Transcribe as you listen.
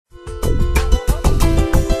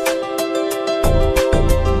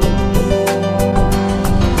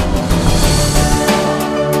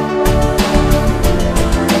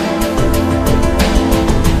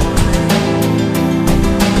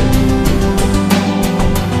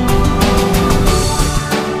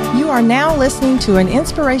are now listening to an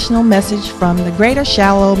inspirational message from the Greater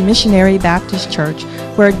Shallow Missionary Baptist Church,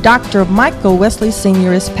 where Dr. Michael Wesley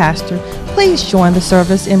Sr. is pastor. Please join the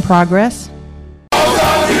service in progress.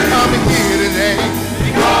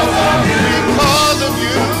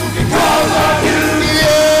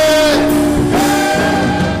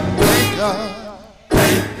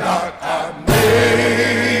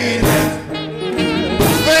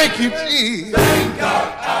 Thank you, Jesus. Thank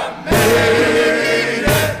God I made it.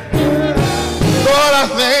 Lord, I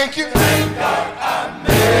thank you. Thank God I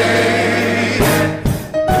made it.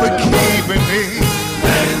 For keeping me.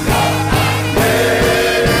 Thank God I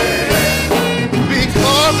made it.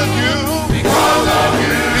 Because of you. Because of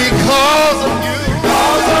you. Because of you.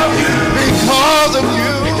 Because of you. Because of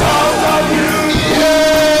you. Because of you.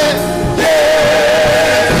 Yeah. Yeah.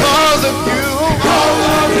 Because of you. Because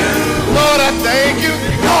of you. Lord, I thank you.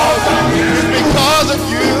 It's because of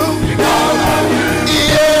you. Because of you.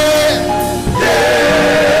 Yeah. Yeah.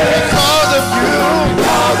 Because of you.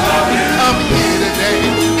 Because of you. I'm here today.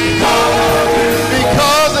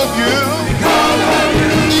 Because of you. Because of you.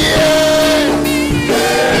 Yeah.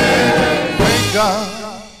 Yeah. Thank God.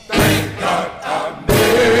 Thank God I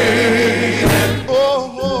made it. Oh,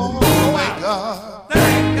 thank God.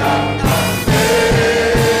 Thank God I made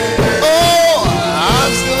it. Oh,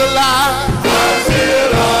 I'm still alive.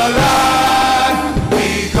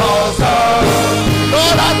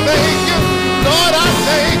 Lord, I thank you. Lord, I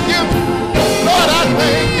thank you. Lord, I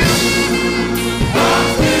thank you. I'm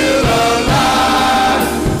still alive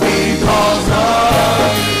because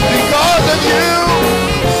of you.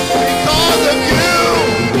 Because of you.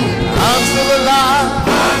 I'm still alive.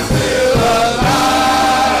 I'm still alive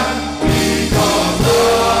because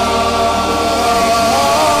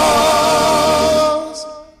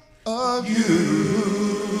of you.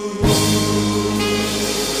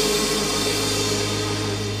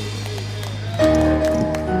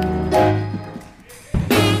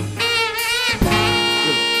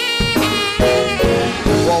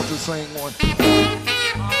 Sing one.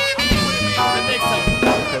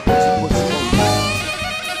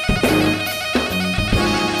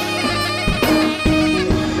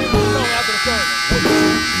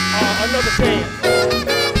 Another band.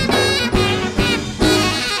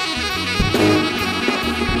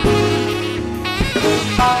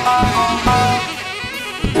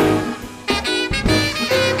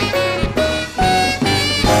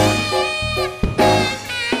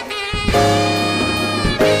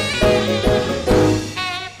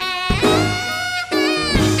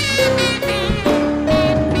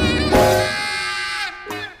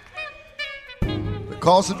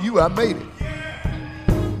 Because of you, I made it.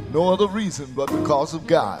 No other reason but because of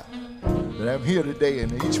God that I'm here today,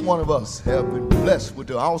 and each one of us have been blessed with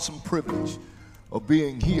the awesome privilege of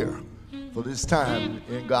being here for this time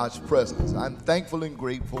in God's presence. I'm thankful and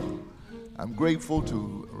grateful. I'm grateful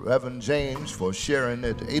to Reverend James for sharing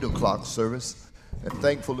at the 8 o'clock service, and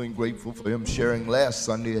thankful and grateful for him sharing last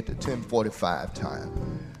Sunday at the 10:45 time.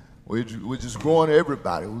 We're just growing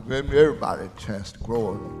everybody. We're giving everybody a chance to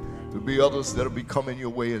grow. There'll be others that'll be coming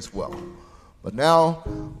your way as well. But now,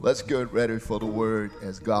 let's get ready for the word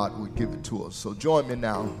as God would give it to us. So join me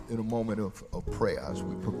now in a moment of prayer as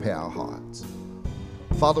we prepare our hearts.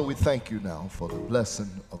 Father, we thank you now for the blessing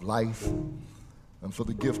of life and for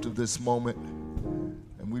the gift of this moment.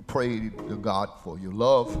 And we pray, dear God, for your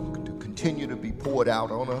love to continue to be poured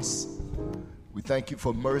out on us. We thank you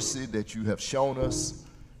for mercy that you have shown us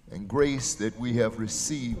and grace that we have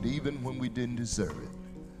received even when we didn't deserve it.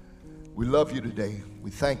 We love you today.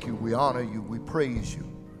 We thank you. We honor you. We praise you.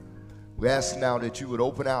 We ask now that you would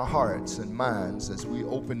open our hearts and minds as we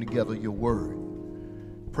open together your word.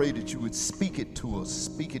 Pray that you would speak it to us,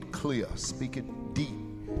 speak it clear, speak it deep.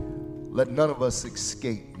 Let none of us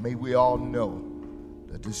escape. May we all know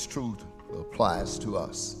that this truth applies to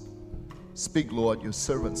us. Speak, Lord, your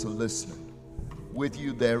servants are listening. With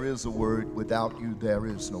you there is a word. Without you there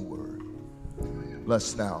is no word.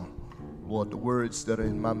 Bless now, Lord, the words that are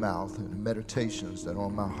in my mouth and the meditations that are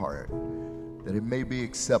on my heart, that it may be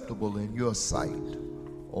acceptable in your sight,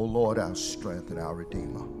 O Lord, our strength and our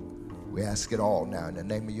Redeemer. We ask it all now in the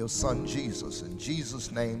name of your Son, Jesus. In Jesus'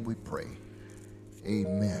 name we pray.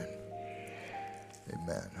 Amen.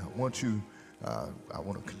 Amen. I want to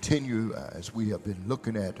continue as we have been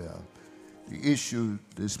looking at the issue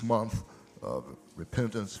this month of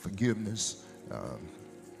repentance, forgiveness.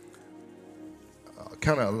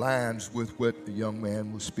 Kind of aligns with what the young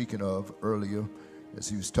man was speaking of earlier as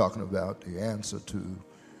he was talking about the answer to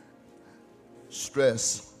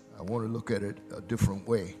stress. I want to look at it a different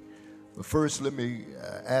way. But first, let me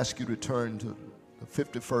ask you to turn to the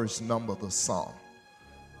 51st number of the Psalm.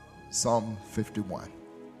 Psalm 51.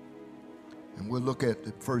 And we'll look at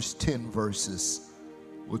the first 10 verses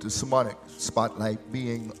with the sermonic spotlight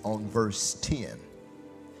being on verse 10.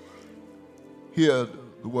 Here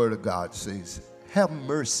the word of God says, "Have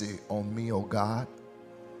mercy on me, O God,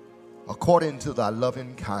 according to thy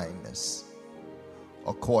loving kindness,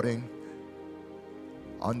 according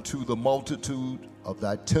unto the multitude of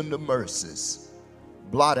thy tender mercies,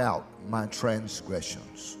 blot out my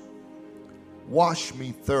transgressions. Wash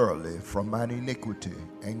me thoroughly from mine iniquity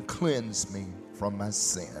and cleanse me from my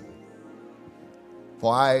sin.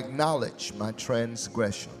 For I acknowledge my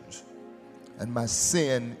transgressions, and my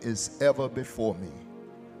sin is ever before me.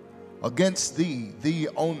 Against thee, thee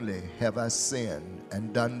only have I sinned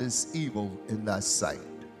and done this evil in thy sight,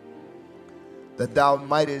 that thou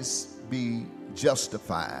mightest be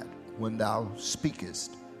justified when thou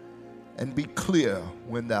speakest, and be clear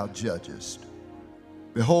when thou judgest.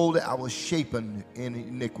 Behold, I was shapen in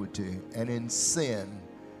iniquity, and in sin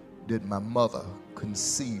did my mother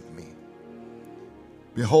conceive me.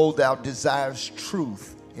 Behold, thou desirest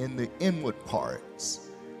truth in the inward parts,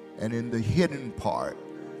 and in the hidden part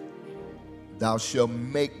thou shalt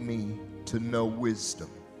make me to know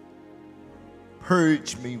wisdom.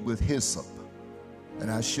 Purge me with hyssop,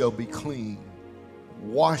 and I shall be clean.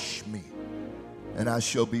 Wash me, and I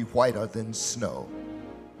shall be whiter than snow.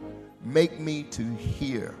 Make me to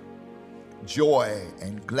hear joy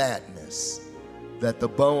and gladness, that the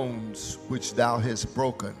bones which thou hast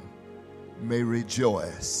broken may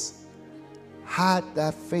rejoice. Hide thy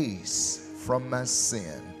face from my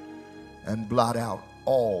sin, and blot out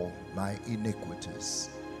all my iniquities."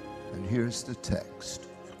 And here's the text.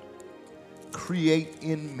 "Create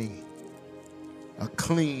in me a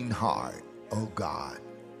clean heart, O God,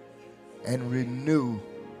 and renew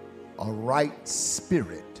a right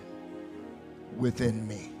spirit within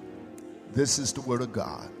me." This is the word of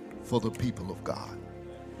God for the people of God.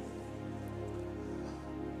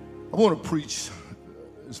 I want to preach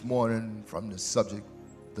this morning from the subject,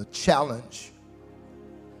 the challenge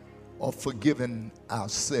of forgiving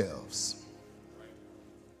ourselves.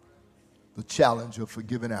 The challenge of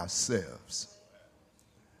forgiving ourselves.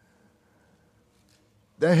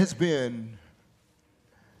 There has been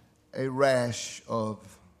a rash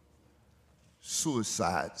of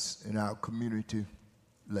suicides in our community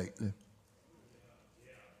lately,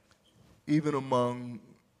 even among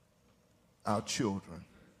our children.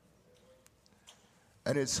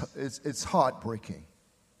 And it's heartbreaking.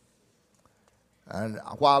 And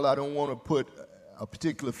while I don't want to put a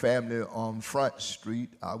particular family on Front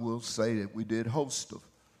Street, I will say that we did host a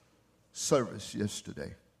service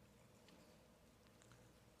yesterday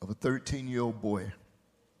of a 13-year-old boy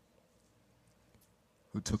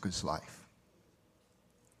who took his life.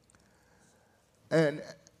 And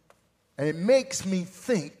it makes me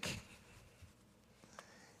think,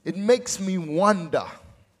 it makes me wonder,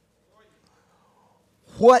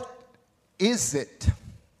 what is it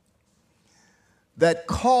that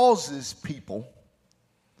causes people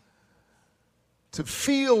to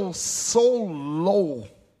feel so low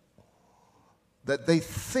that they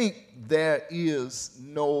think there is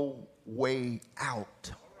no way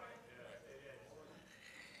out?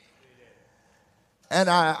 And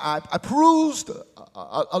I perused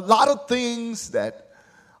a lot of things that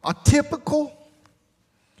are typical,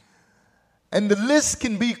 and the list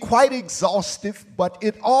can be quite exhaustive, but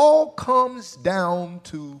it all comes down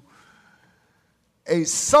to a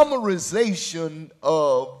summarization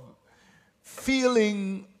of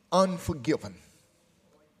feeling unforgiven.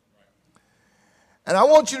 And I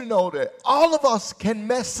want you to know that all of us can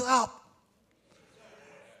mess up.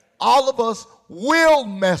 All of us will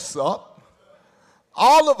mess up.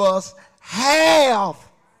 All of us have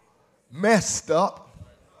messed up.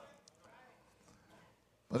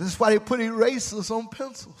 But that's why they put erasers on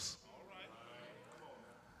pencils.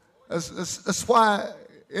 That's why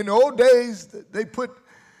in the old days they put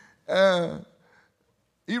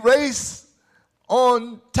erase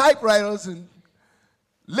on typewriters and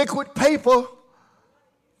liquid paper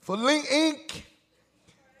for ink.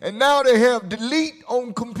 And now they have delete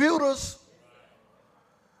on computers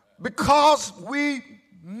because we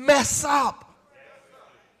mess up.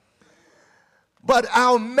 But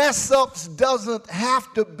our mess ups doesn't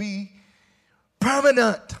have to be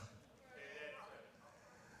permanent.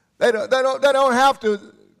 They don't have to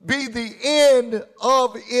be the end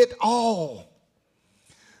of it all.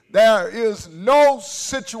 There is no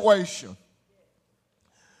situation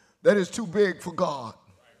that is too big for God.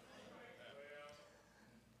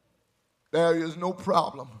 There is no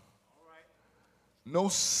problem, no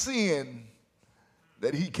sin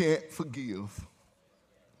that he can't forgive.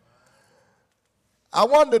 I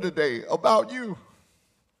wonder today about you.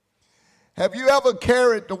 Have you ever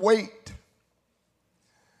carried the weight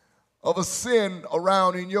of a sin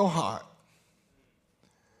around in your heart?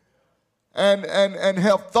 And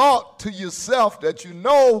have thought to yourself that you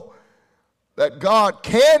know that God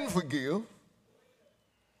can forgive,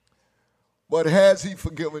 but has he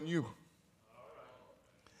forgiven you?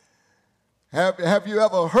 Have you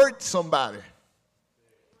ever hurt somebody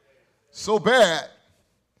so bad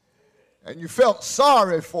and you felt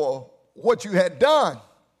sorry for what you had done?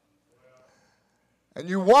 And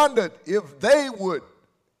you wondered if they would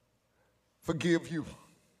forgive you.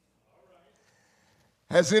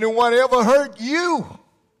 Has anyone ever hurt you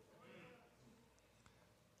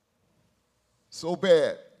so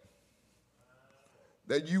bad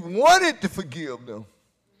that you wanted to forgive them,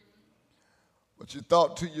 but you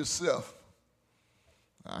thought to yourself,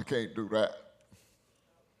 I can't do that.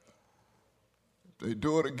 If they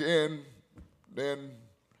do it again, then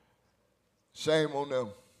shame on them.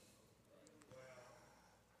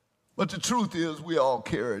 But the truth is, we all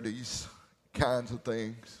carry these kinds of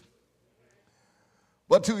things.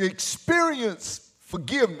 But to experience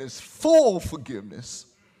forgiveness, full forgiveness,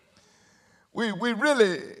 we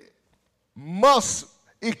really must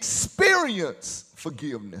experience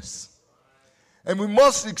forgiveness. And we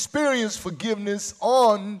must experience forgiveness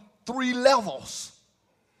on 3 levels.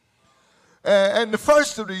 And the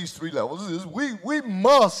first of these 3 levels is we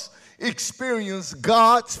must experience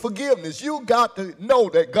God's forgiveness. You got to know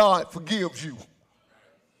that God forgives you.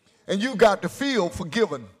 And you got to feel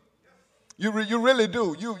forgiven. You really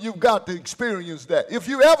do. You've got to experience that. If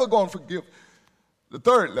you ever going to forgive, the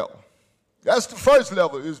 3rd level. That's the first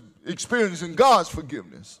level, is experiencing God's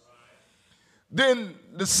forgiveness. Then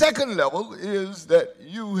the 2nd level is that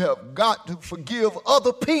you have got to forgive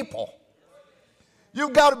other people.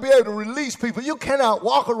 You've got to be able to release people. You cannot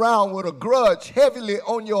walk around with a grudge heavily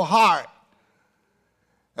on your heart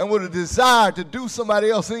and with a desire to do somebody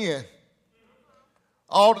else in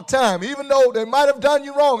all the time, even though they might have done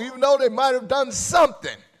you wrong, even though they might have done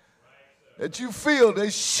something that you feel they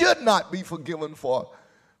should not be forgiven for.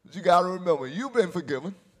 But you got to remember, you've been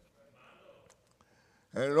forgiven.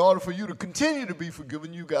 And in order for you to continue to be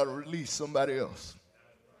forgiven, you got to release somebody else.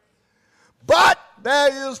 But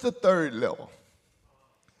there is the 3rd level.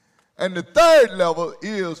 And the 3rd level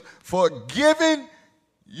is forgiving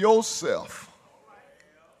yourself.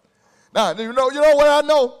 Now, you know what I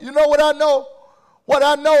know? You know what I know? What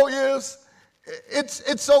I know is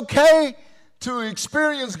it's okay to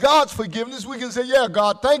experience God's forgiveness. We can say, yeah,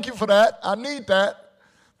 God, thank you for that. I need that.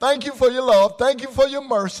 Thank you for your love. Thank you for your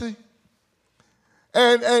mercy.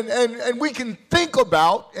 And we can think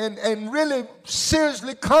about and really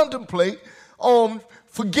seriously contemplate on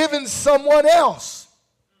forgiving someone else.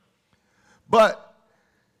 But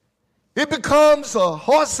it becomes a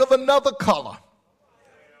horse of another color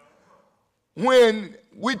when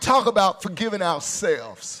we talk about forgiving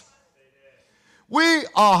ourselves. We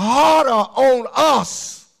are harder on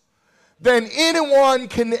us than anyone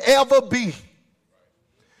can ever be.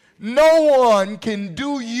 No one can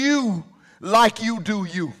do you like you do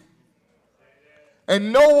you.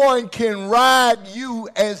 And no one can ride you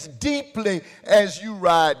as deeply as you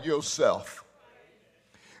ride yourself.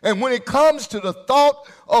 And when it comes to the thought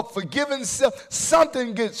of forgiving self,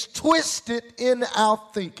 something gets twisted in our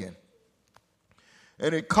thinking.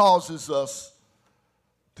 And it causes us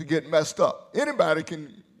to get messed up. Anybody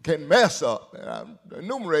can mess up. And I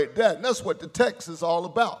enumerate that. And that's what the text is all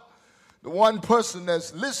about. The one person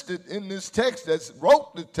that's listed in this text, that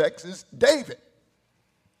wrote the text, is David.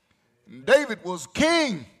 And David was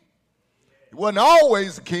king. He wasn't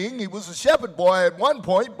always a king. He was a shepherd boy at one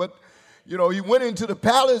point, but he went into the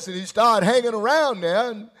palace and he started hanging around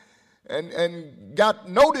there and got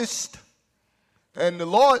noticed. And the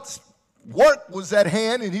Lord's work was at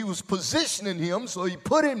hand and he was positioning him, so he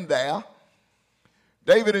put him there.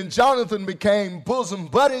 David and Jonathan became bosom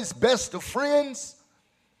buddies, best of friends.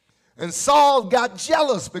 And Saul got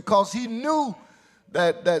jealous because he knew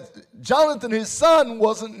that Jonathan, his son,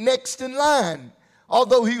 wasn't next in line.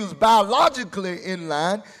 Although he was biologically in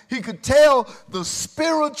line, he could tell the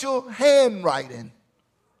spiritual handwriting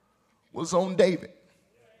was on David.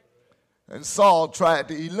 And Saul tried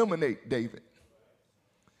to eliminate David.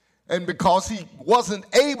 And because he wasn't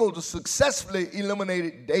able to successfully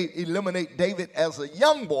eliminate David as a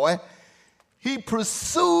young boy, he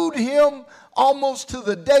pursued him almost to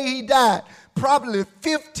the day he died. Probably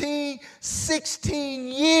 15, 16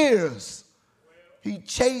 years. He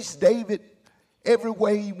chased David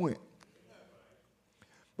everywhere he went.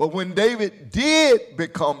 But when David did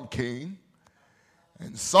become king,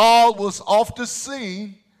 and Saul was off the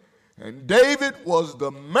scene, And David was the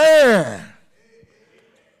man.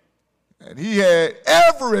 And he had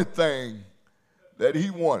everything that he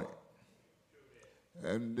wanted.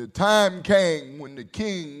 And the time came when the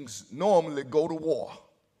kings normally go to war.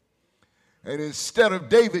 And instead of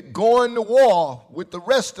David going to war with the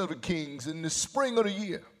rest of the kings in the spring of the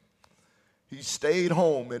year, he stayed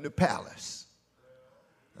home in the palace.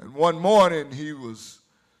 And one morning he was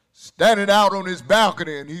standing out on his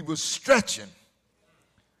balcony and he was stretching.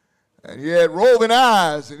 And he had roving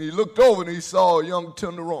eyes, and he looked over and he saw a young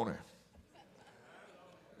tenderoni,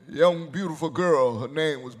 a young beautiful girl. Her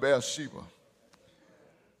name was Bathsheba.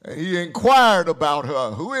 And he inquired about her.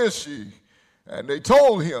 Who is she? And they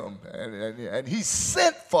told him, and he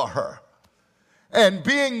sent for her. And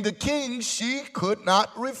being the king, she could not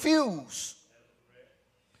refuse.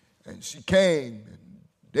 And she came, and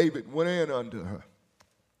David went in unto her.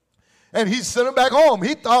 And he sent her back home.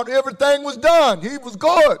 He thought everything was done. He was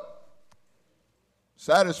good.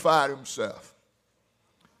 Satisfied himself.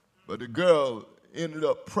 But the girl ended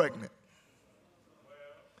up pregnant.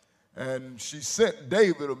 And she sent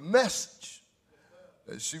David a message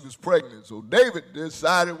that she was pregnant. So David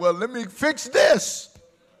decided, well, let me fix this.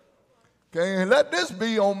 Okay, and let this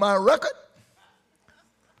be on my record.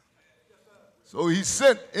 So he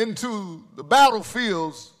sent into the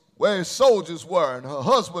battlefields where his soldiers were, and her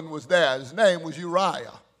husband was there. His name was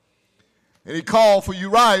Uriah. And he called for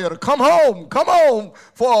Uriah to come home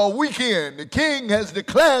for a weekend. The king has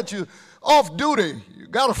declared you off duty. You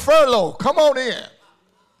got a furlough. Come on in.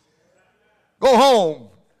 Go home,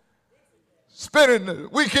 spending the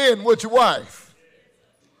weekend with your wife.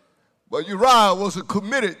 But Uriah was a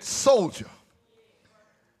committed soldier,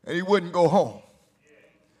 and he wouldn't go home.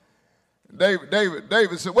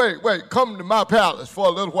 David said, wait, come to my palace for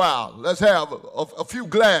a little while. Let's have a few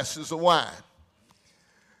glasses of wine.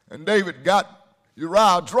 And David got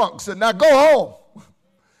Uriah drunk, said, now go home,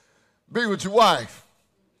 be with your wife.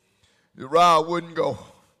 Uriah wouldn't go.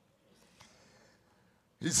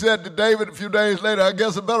 He said to David a few days later, I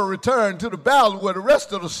guess I better return to the battle where the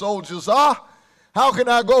rest of the soldiers are. How can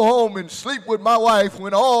I go home and sleep with my wife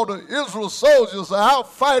when all the Israel soldiers are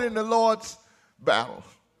out fighting the Lord's battle?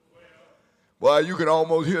 Well, you can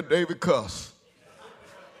almost hear David cuss.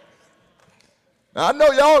 Now, I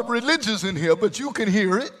know y'all are religious in here, but you can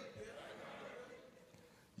hear it.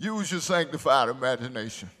 Use your sanctified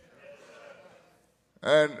imagination.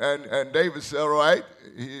 And David said, all right,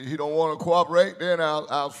 he don't want to cooperate, then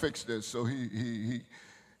I'll fix this. So he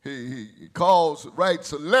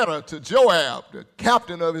writes a letter to Joab, the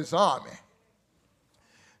captain of his army.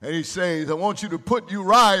 And he says, I want you to put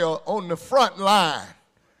Uriah on the front line.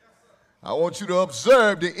 I want you to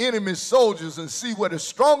observe the enemy soldiers and see where the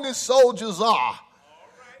strongest soldiers are.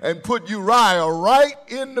 And put Uriah right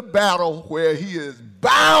in the battle where he is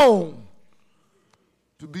bound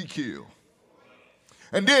to be killed.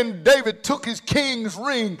 And then David took his king's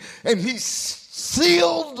ring and he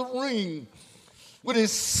sealed the ring with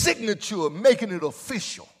his signature, making it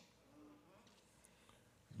official.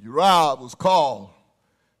 Uriah was called,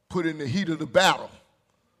 put in the heat of the battle.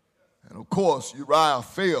 And of course, Uriah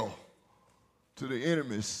fell to the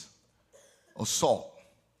enemy's assault.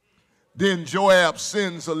 Then Joab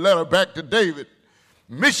sends a letter back to David.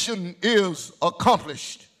 Mission is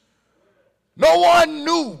accomplished. No one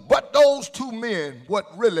knew but those two men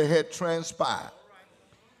what really had transpired.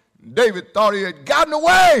 David thought he had gotten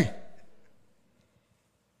away.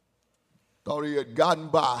 Thought he had gotten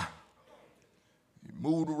by. He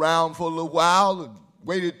moved around for a little while and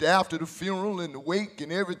waited after the funeral and the wake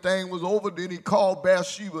and everything was over. Then he called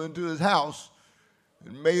Bathsheba into his house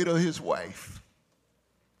and made her his wife.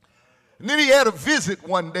 And then he had a visit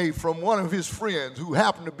one day from one of his friends who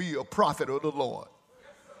happened to be a prophet of the Lord,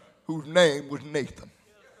 whose name was Nathan.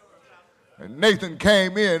 And Nathan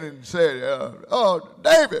came in and said,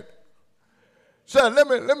 David, said,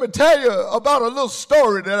 let me tell you about a little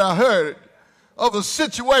story that I heard of a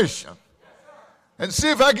situation and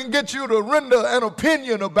see if I can get you to render an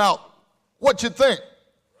opinion about what you think.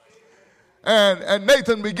 And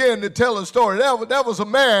Nathan began to tell a story. That was a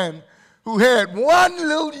man who had one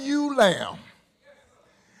little ewe lamb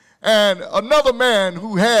and another man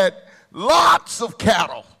who had lots of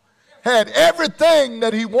cattle, had everything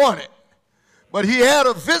that he wanted. But he had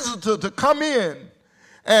a visitor to come in,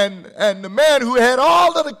 and the man who had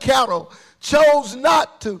all of the cattle chose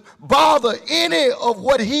not to bother any of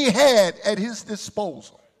what he had at his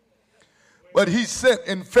disposal. But he sent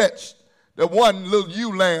and fetched the one little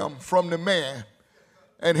ewe lamb from the man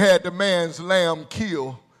and had the man's lamb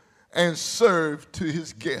killed and served to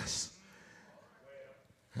his guests.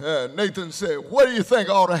 Nathan said, what do you think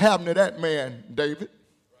ought to happen to that man, David?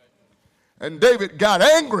 And David got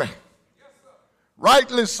angry.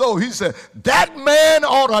 Rightly so. He said, that man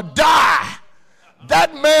ought to die.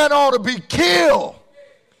 That man ought to be killed.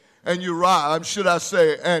 And Uriah, should I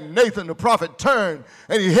say, and Nathan the prophet turned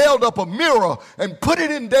and he held up a mirror and put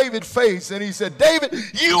it in David's face. And he said, David,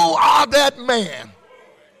 you are that man.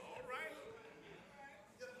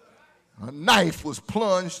 A knife was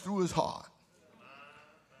plunged through his heart.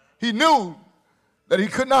 He knew that he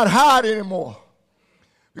could not hide anymore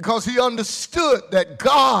because he understood that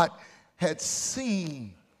God had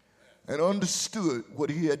seen and understood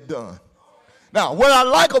what he had done. Now, what I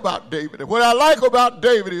like about David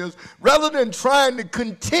is rather than trying to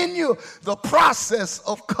continue the process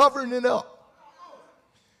of covering it up,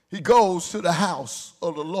 he goes to the house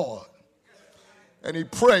of the Lord and he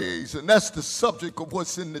prays, and that's the subject of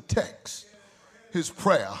what's in the text, his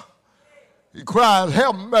prayer. He cries,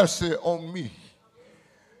 have mercy on me,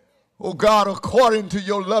 O God, according to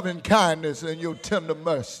your loving kindness and your tender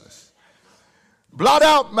mercies. Blot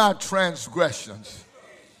out my transgressions.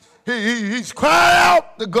 He's crying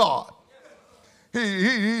out to God.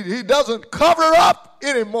 He doesn't cover up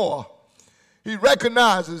anymore. He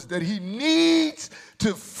recognizes that he needs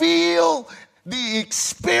to feel the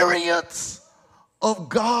experience of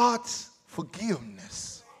God's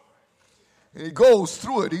forgiveness. And he goes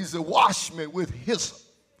through it. He said, wash me with hyssop.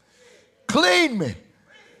 Clean me,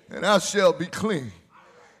 and I shall be clean.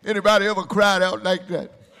 Anybody ever cried out like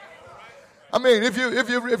that? I mean, if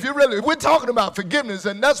we're talking about forgiveness,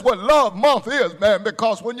 and that's what Love Month is, man,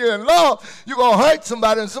 because when you're in love, you're going to hurt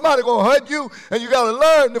somebody, and somebody's going to hurt you, and you got to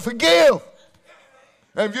learn to forgive.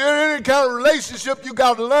 And if you're in any kind of relationship, you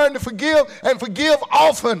got to learn to forgive and forgive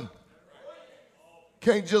often.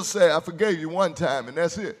 Can't just say, I forgave you one time, and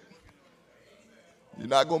that's it. You're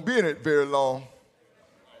not going to be in it very long.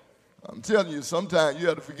 I'm telling you, sometimes you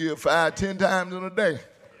have to forgive 5, 10 times in a day.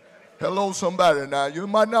 Hello, somebody now. You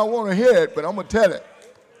might not want to hear it, but I'm going to tell it.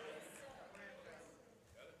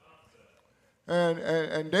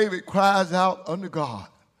 And David cries out unto God.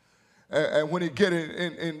 And when he gets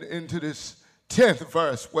into this 10th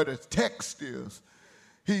verse where the text is,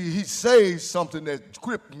 he says something that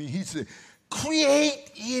gripped me. He said, create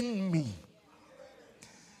in me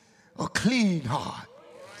a clean heart.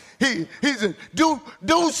 He said,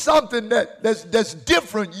 do something that's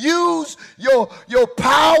different. Use your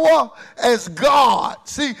power as God.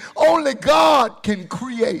 See, only God can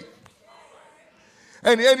create.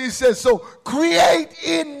 And he says, so create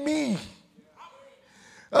in me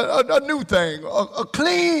a new thing, a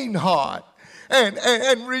clean heart.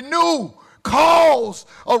 And renew, cause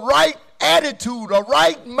a right attitude, a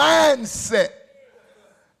right mindset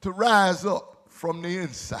to rise up from the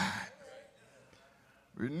inside.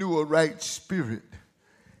 Renew a right spirit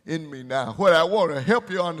in me now. What I want to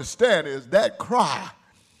help you understand is that cry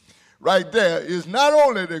right there is not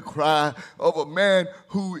only the cry of a man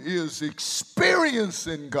who is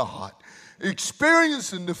experiencing God,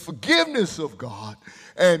 experiencing the forgiveness of God,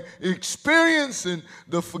 and experiencing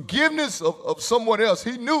the forgiveness of someone else.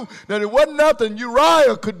 He knew that it wasn't nothing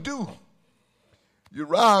Uriah could do.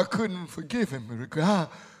 Uriah couldn't forgive him. The guy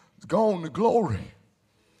was gone to glory.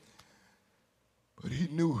 But he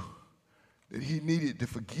knew that he needed to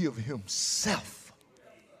forgive himself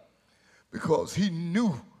because he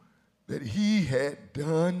knew that he had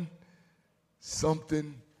done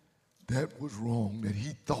something that was wrong, that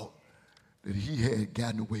he thought that he had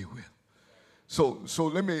gotten away with. So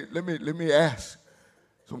let me ask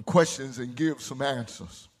some questions and give some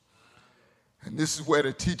answers. And this is where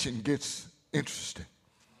the teaching gets interesting.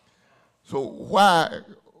 So why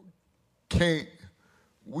can't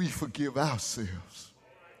we forgive ourselves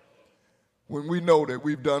when we know that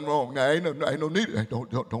we've done wrong? Now, ain't no need.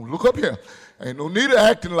 Don't look up here. Ain't no need of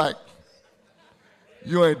acting like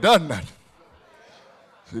you ain't done nothing.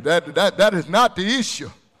 See, that is not the issue.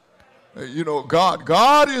 You know,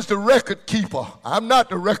 God is the record keeper. I'm not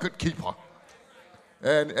the record keeper.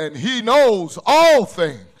 And he knows all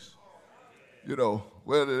things, you know,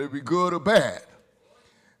 whether they be good or bad.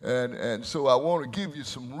 And so I want to give you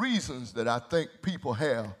some reasons that I think people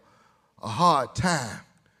have a hard time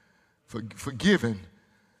for forgiving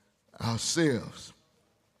ourselves.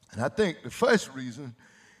 And I think the first reason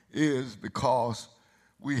is because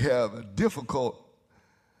we have a difficult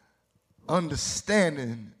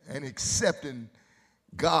understanding and accepting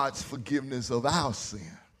God's forgiveness of our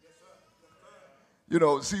sin. You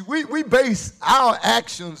know, see, we base our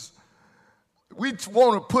actions, we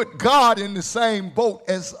want to put God in the same boat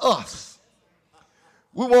as us.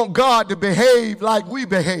 We want God to behave like we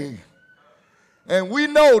behave. And we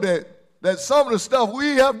know that some of the stuff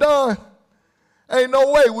we have done, ain't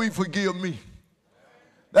no way we forgive me.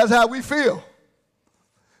 That's how we feel.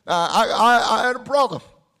 Now, I had a brother,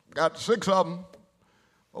 got 6 of them,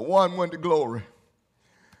 but one went to glory.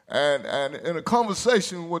 And in a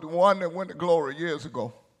conversation with the one that went to glory years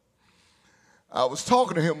ago, I was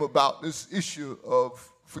talking to him about this issue of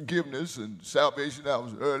forgiveness and salvation. I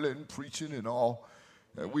was early in preaching and all,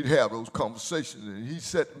 and we'd have those conversations. And he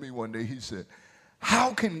said to me one day, he said,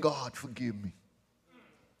 how can God forgive me?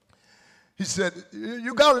 He said,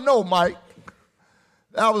 you got to know, Mike,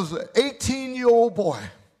 I was an 18-year-old boy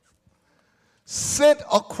sent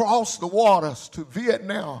across the waters to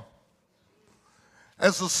Vietnam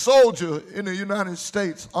as a soldier in the United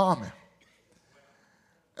States Army.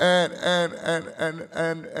 And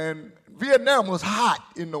Vietnam was hot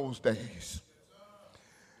in those days.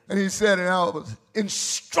 And he said, and I was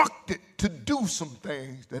instructed to do some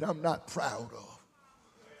things that I'm not proud of.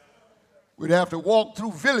 We'd have to walk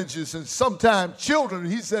through villages, and sometimes children,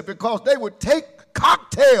 he said, because they would take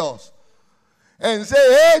cocktails and say,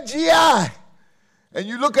 hey, GI. And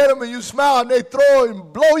you look at them and you smile, and they throw it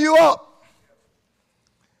and blow you up.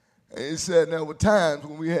 And he said, there were times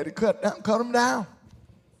when we had to cut them down.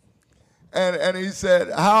 And he said,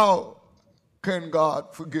 how can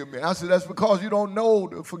God forgive me? I said, that's because you don't know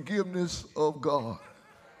the forgiveness of God.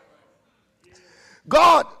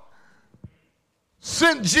 God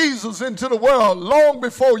sent Jesus into the world long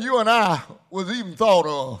before you and I was even thought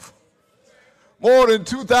of, more than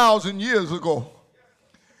 2,000 years ago.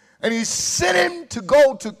 And he sent him to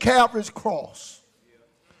go to Calvary's cross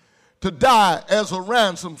to die as a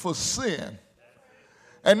ransom for sin.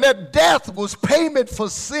 And that death was payment for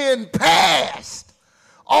sin past,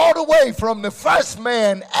 all the way from the first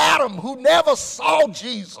man, Adam, who never saw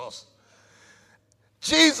Jesus.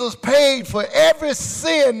 Jesus paid for every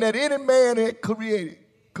sin that any man had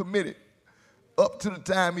committed up to the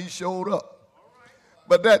time he showed up.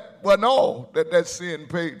 But that wasn't all that sin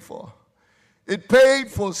paid for. It paid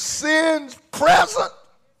for sins present,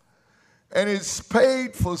 and it's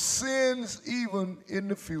paid for sins even in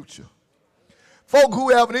the future. Folk who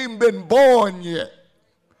haven't even been born yet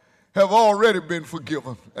have already been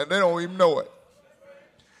forgiven, and they don't even know it,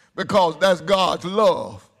 because that's God's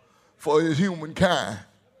love for his humankind.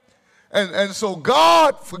 And so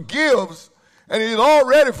God forgives, and he's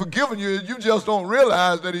already forgiven you. You just don't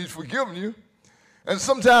realize that he's forgiven you. And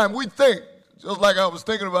sometimes we think, just like I was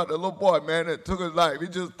thinking about the little boy, man, that took his life. He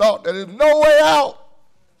just thought that there's no way out.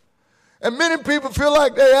 And many people feel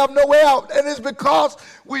like they have no way out. And it's because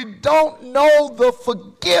we don't know the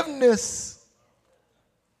forgiveness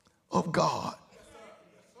of God.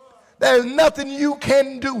 There's nothing you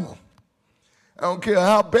can do. I don't care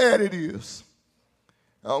how bad it is.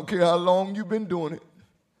 I don't care how long you've been doing it.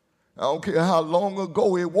 I don't care how long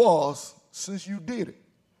ago it was since you did it.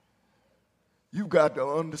 You've got to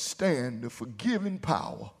understand the forgiving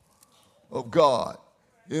power of God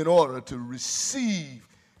in order to receive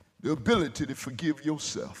the ability to forgive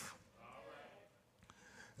yourself.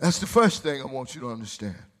 That's the first thing I want you to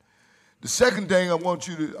understand. The second thing I want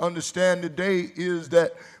you to understand today is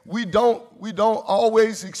that we don't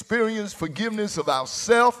always experience forgiveness of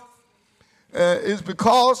ourselves. It's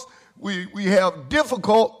because we have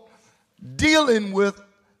difficult dealing with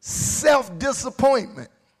self-disappointment.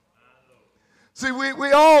 See,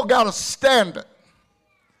 we all got a standard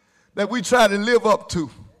that we try to live up to,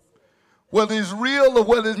 whether it's real or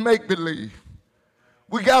whether it's make-believe.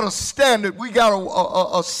 We got a standard. We got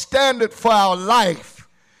a standard for our life,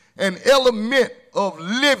 an element of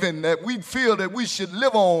living that we feel that we should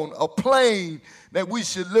live on, a plane that we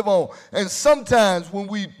should live on. And sometimes when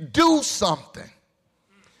we do something,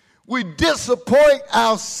 we disappoint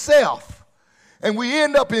ourselves, and we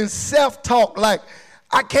end up in self-talk like,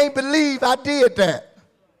 I can't believe I did that.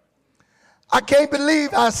 I can't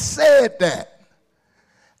believe I said that.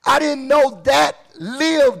 I didn't know that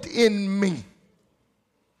lived in me.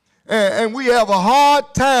 And we have a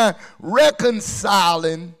hard time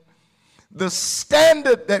reconciling the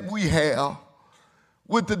standard that we have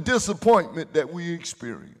with the disappointment that we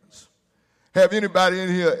experience. Have anybody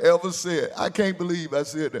in here ever said, I can't believe I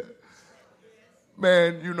said that?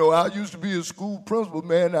 Man, you know, I used to be a school principal,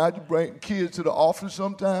 man. I'd bring kids to the office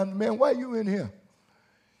sometimes. Man, why you in here?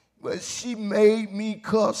 Well, she made me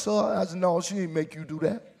cuss her. I said, no, she didn't make you do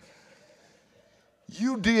that.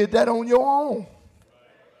 You did that on your own.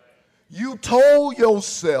 You told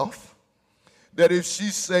yourself that if she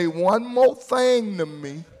say one more thing to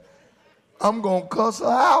me, I'm going to cuss her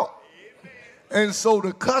out. And so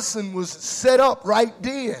the cussing was set up right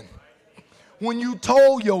then when you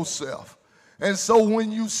told yourself. And so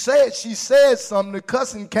when she said something, the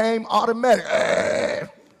cussing came automatic.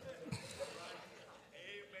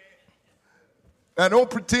 Now don't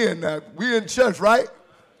pretend now. We in church, right?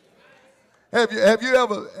 Have you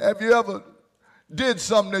ever did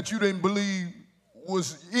something that you didn't believe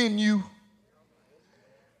was in you?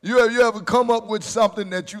 You ever come up with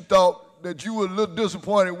something that you thought that you were a little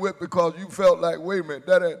disappointed with because you felt like, wait a minute,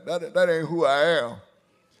 that ain't who I am.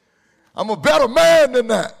 I'm a better man than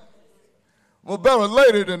that. I'm a better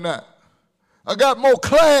lady than that. I got more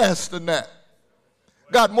class than that.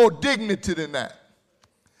 Got more dignity than that.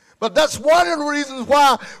 But that's one of the reasons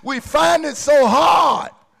why we find it so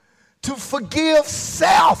hard to forgive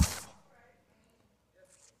self.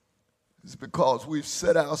 It's because we've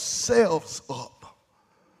set ourselves up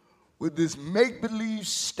with this make-believe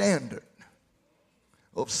standard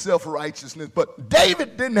of self-righteousness. But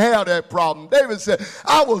David didn't have that problem. David said,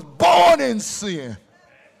 I was born in sin.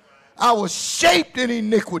 I was shaped in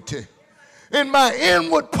iniquity. In my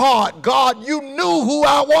inward part, God, you knew who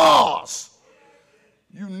I was.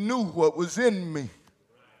 You knew what was in me.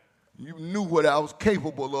 You knew what I was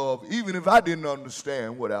capable of, even if I didn't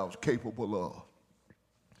understand what I was capable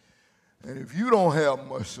of. And if you don't have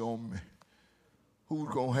mercy on me, who's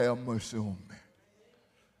going to have mercy on me?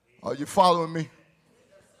 Are you following me?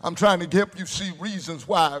 I'm trying to help you see reasons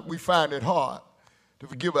why we find it hard to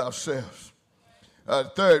forgive ourselves.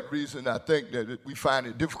 The third reason I think that we find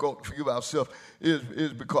it difficult to forgive ourselves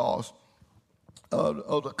is because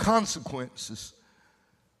of the consequences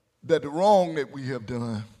that the wrong that we have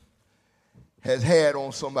done has had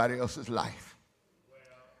on somebody else's life.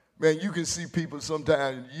 Man, you can see people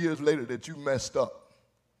sometimes years later that you messed up.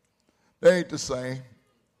 They ain't the same.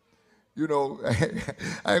 You know,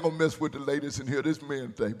 I ain't going to mess with the ladies in here, this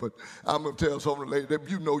men thing, but I'm going to tell some of the ladies that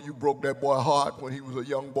you know you broke that boy heart when he was a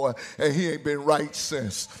young boy, and he ain't been right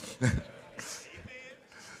since.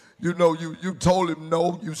 You know, you told him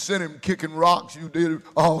no, you sent him kicking rocks, you did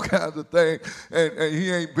all kinds of things, and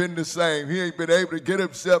he ain't been the same. He ain't been able to get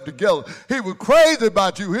himself together. He was crazy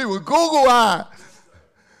about you. He was Google-eyed,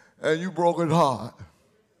 and you broke his heart.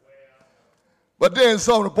 But then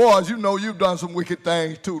some of the boys, you know you've done some wicked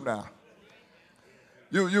things too now.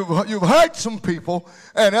 You've hurt some people,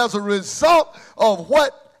 and as a result of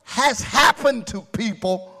what has happened to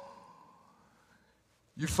people,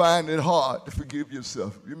 you find it hard to forgive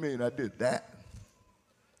yourself. You mean I did that?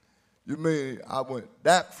 You mean I went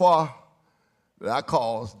that far that I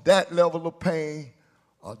caused that level of pain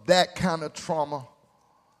or that kind of trauma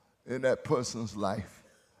in that person's life?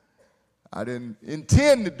 I didn't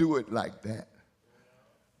intend to do it like that,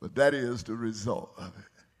 but that is the result of it.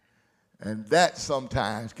 And that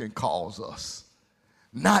sometimes can cause us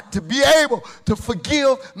not to be able to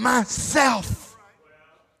forgive myself.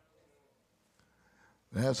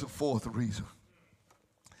 That's the fourth reason.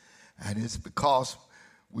 And it's because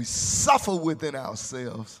we suffer within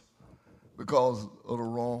ourselves because of the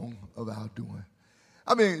wrong of our doing.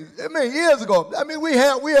 I mean, years ago, we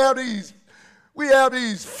have these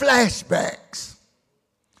flashbacks,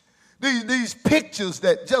 these pictures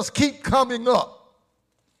that just keep coming up.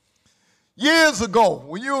 Years ago,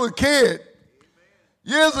 when you were a kid,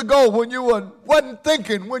 years ago when you wasn't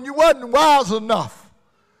thinking, when you wasn't wise enough,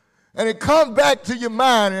 and it comes back to your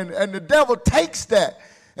mind, and the devil takes that,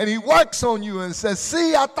 and he works on you and says,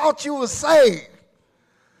 see, I thought you were saved.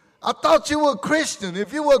 I thought you were a Christian.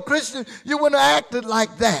 If you were a Christian, you wouldn't have acted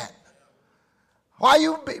like that. Why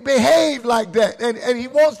you behave like that? And he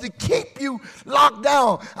wants to keep you locked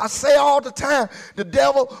down. I say all the time, the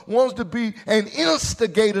devil wants to be an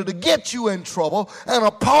instigator to get you in trouble and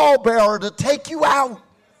a pallbearer to take you out.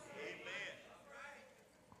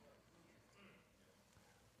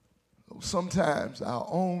 Sometimes our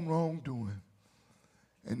own wrongdoing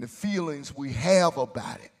and the feelings we have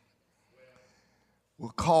about it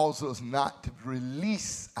will cause us not to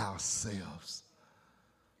release ourselves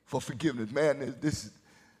for forgiveness. Man, this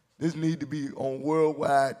need to be on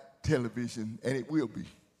worldwide television, and it will be.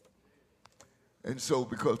 And so,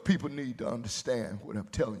 because people need to understand what I'm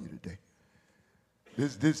telling you today.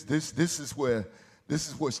 This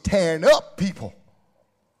is what's tearing up people,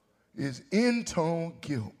 is internal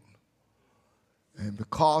guilt. And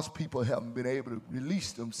because people haven't been able to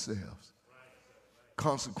release themselves,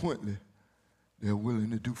 consequently, they're willing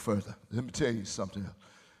to do further. Let me tell you something else.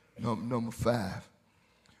 Number 5.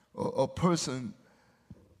 A person,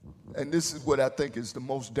 and this is what I think is the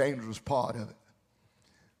most dangerous part of it.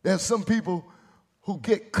 There's some people who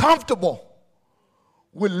get comfortable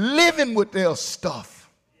with living with their stuff.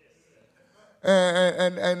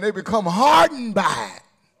 And they become hardened by it.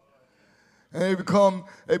 And they become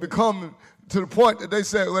to the point that they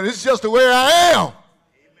say, well, it's just the way I am.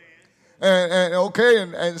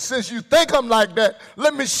 And since you think I'm like that,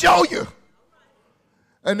 let me show you.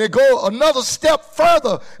 And they go another step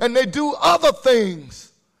further and they do other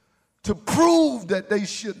things to prove that they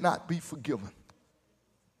should not be forgiven.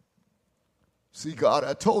 See, God,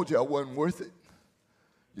 I told you I wasn't worth it.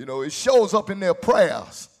 You know, it shows up in their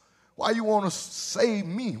prayers. Why you want to save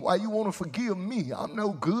me? Why you want to forgive me? I'm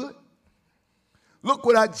no good. Look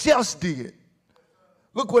what I just did.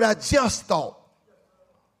 Look what I just thought.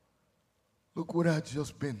 Look what I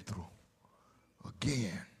just been through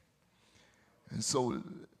again. And so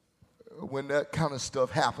when that kind of stuff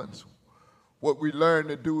happens, what we learn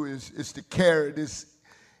to do is to carry this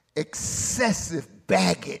excessive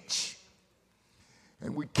baggage.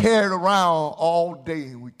 And we carry it around all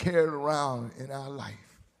day. We carry it around in our life.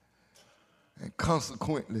 And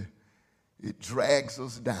consequently, it drags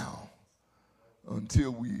us down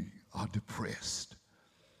until we are depressed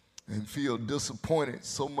and feel disappointed,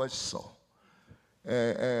 so much so.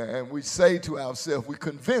 And we say to ourselves, we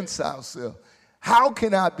convince ourselves, how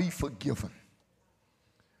can I be forgiven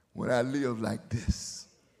when I live like this?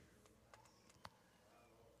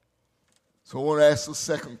 So I want to ask the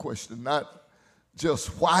second question, not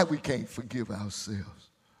just why we can't forgive ourselves,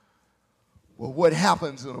 but what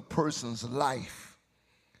happens in a person's life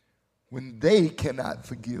when they cannot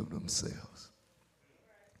forgive themselves.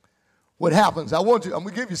 What happens? I'm going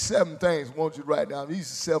to give you 7 things I want you to write down.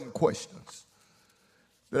 These are 7 questions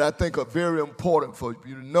that I think are very important for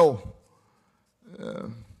you to know,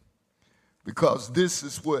 because this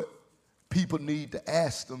is what people need to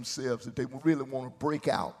ask themselves if they really want to break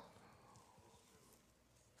out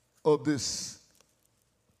of this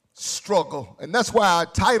struggle. And that's why I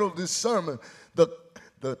titled this sermon, the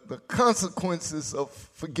consequences of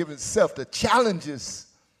forgiving self, the challenges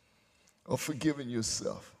of forgiving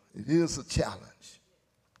yourself. It is a challenge.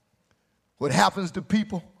 What happens to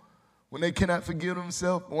people when they cannot forgive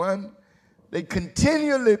themselves? 1, they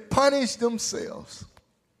continually punish themselves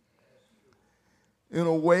in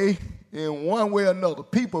a way, in one way or another.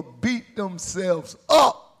 People beat themselves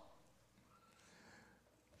up.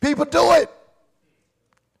 People do it.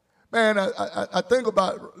 Man, I think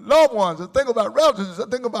about loved ones. I think about relatives. I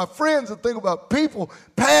think about friends. I think about people,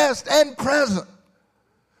 past and present,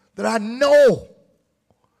 that I know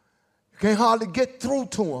you can't hardly get through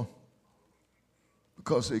to them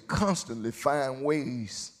because they constantly find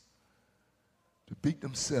ways to beat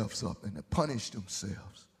themselves up and to punish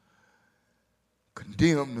themselves,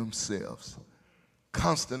 condemn themselves,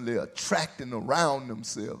 constantly attracting around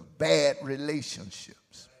themselves bad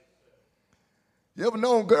relationships. You ever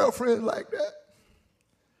known girlfriends like that?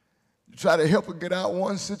 You try to help her get out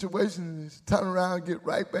one situation and turn around and get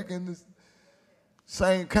right back in the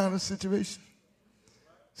same kind of situation.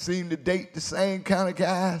 Seem to date the same kind of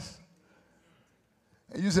guys.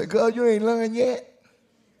 And you say, girl, you ain't learned yet.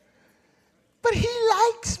 But he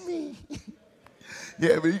likes me.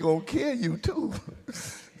 Yeah, but he gonna kill you too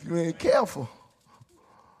if you ain't careful.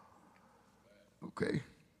 Okay.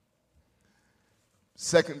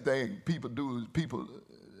 Second thing people do is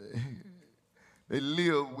they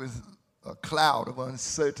live with a cloud of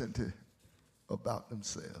uncertainty about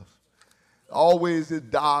themselves. Always this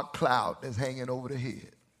dark cloud that's hanging over their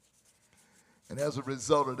head. And as a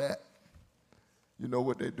result of that, you know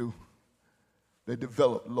what they do? They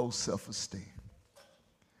develop low self-esteem.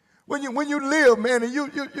 When you live, man, and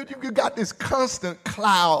you got this constant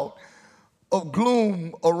cloud of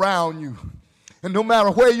gloom around you, and no matter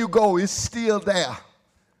where you go, it's still there.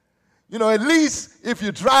 You know, at least if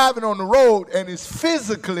you're driving on the road and it's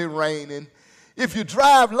physically raining, if you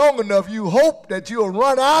drive long enough, you hope that you'll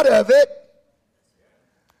run out of it.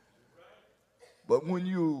 But when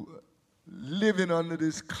you're living under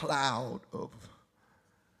this cloud of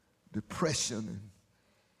depression and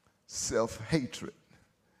self-hatred,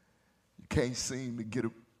 you can't seem to get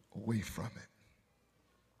away from it.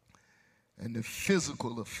 And the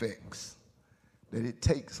physical effects that it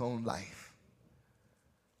takes on life.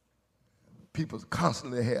 People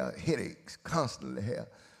constantly have headaches, constantly have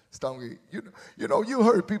stomach ache. You know, you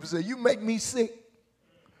heard people say, you make me sick.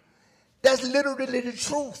 That's literally the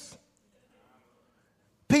truth.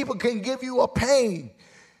 People can give you a pain.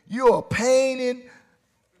 You're a pain in.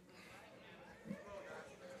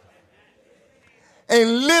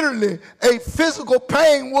 And literally, a physical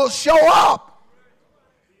pain will show up.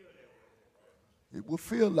 It will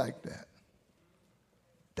feel like that.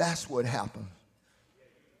 That's what happens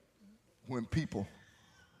when people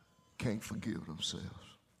can't forgive themselves.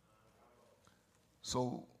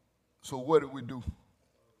 So what do we do?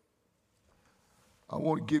 I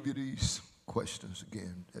want to give you these questions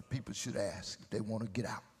again that people should ask if they want to get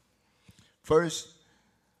out. First,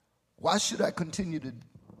 why should I continue to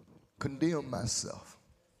condemn myself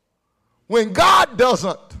when God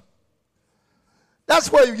doesn't? That's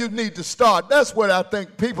where you need to start. That's what I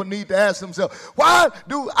think people need to ask themselves. Why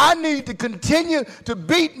do I need to continue to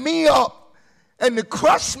beat me up and to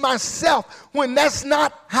crush myself when that's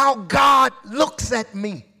not how God looks at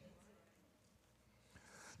me?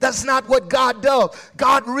 That's not what God does.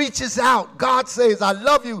 God reaches out. God says, I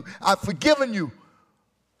love you. I've forgiven you.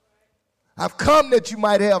 I've come that you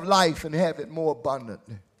might have life and have it more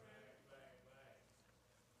abundantly.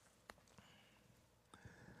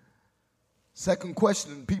 Second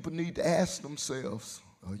question people need to ask themselves,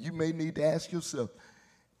 or you may need to ask yourself,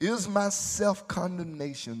 is my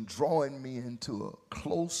self-condemnation drawing me into a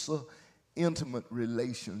closer, intimate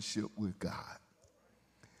relationship with God?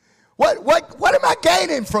 What am I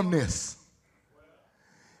gaining from this?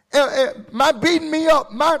 My beating me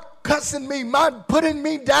up, my cussing me, my putting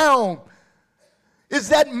me down, is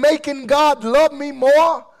that making God love me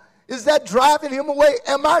more? Is that driving him away?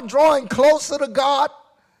 Am I drawing closer to God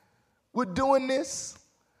with doing this?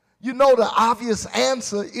 You know the obvious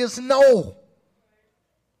answer is no.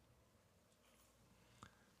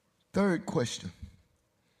 Third question.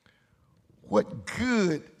 What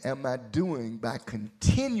good am I doing by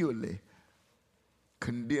continually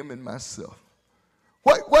condemning myself?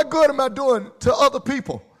 What good am I doing to other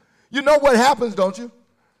people? You know what happens, don't you?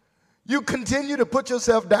 You continue to put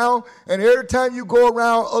yourself down, and every time you go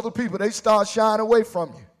around other people, they start shying away from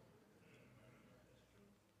you.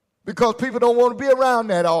 Because people don't want to be around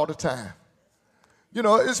that all the time. You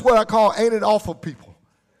know, it's what I call ain't it awful people.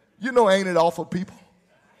 You know ain't it awful people.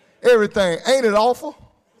 Everything, ain't it awful?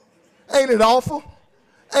 Ain't it awful?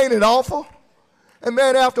 Ain't it awful? And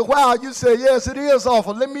man, after a while, you say, yes, it is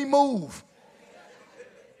awful. Let me move.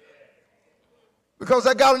 Because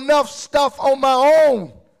I got enough stuff on my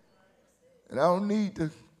own. And I don't need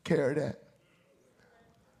to carry that.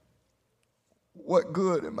 What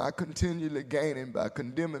good am I continually gaining by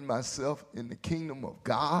condemning myself in the kingdom of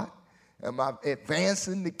God? Am I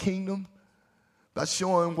advancing the kingdom by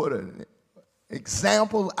showing what an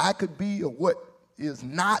example I could be of what is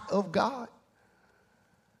not of God?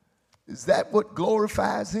 Is that what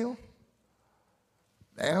glorifies him?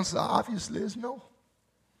 The answer obviously is no.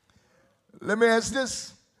 Let me ask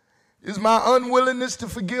this. Is my unwillingness to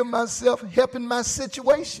forgive myself helping my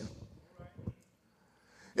situation?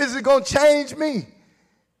 Is it going to change me?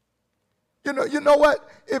 You know what?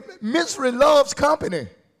 If misery loves company.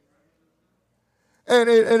 And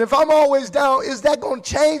if I'm always down, is that going to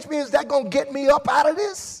change me? Is that going to get me up out of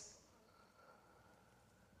this?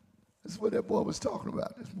 That's what that boy was talking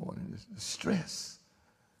about this morning, the stress.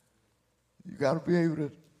 You got to be able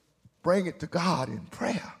to bring it to God in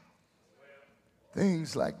prayer.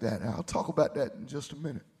 Things like that. I'll talk about that in just a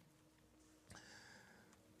minute.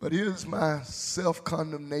 But here's my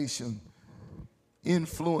self-condemnation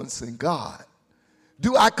influencing God.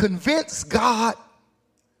 Do I convince God?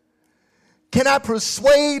 Can I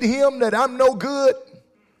persuade him that I'm no good?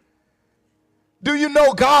 Do you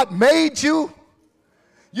know God made you?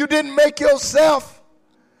 You didn't make yourself.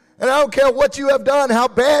 And I don't care what you have done, how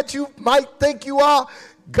bad you might think you are.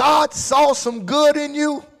 God saw some good in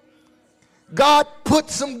you. God put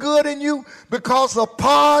some good in you because a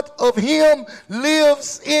part of him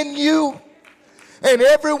lives in you. And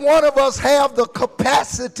every one of us have the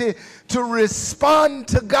capacity to respond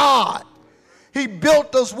to God. He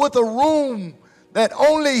built us with a room that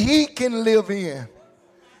only he can live in.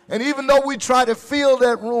 And even though we try to fill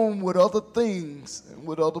that room with other things and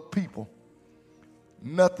with other people,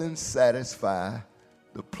 nothing satisfies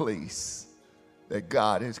the place that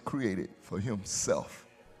God has created for himself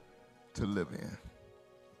to live in.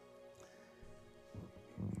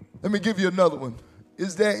 Let me give you another one.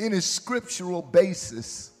 Is there any scriptural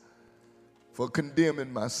basis for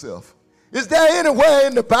condemning myself? Is there anywhere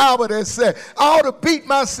in the Bible that says I ought to beat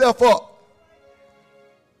myself up?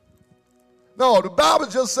 No, the Bible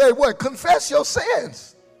just says what? Confess your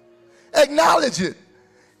sins. Acknowledge it.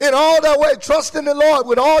 In all that way, trust in the Lord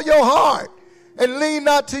with all your heart. And lean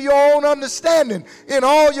not to your own understanding. In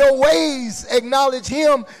all your ways acknowledge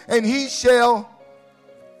him, and he shall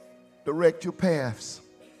direct your paths.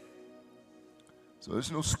 So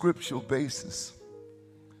there's no scriptural basis.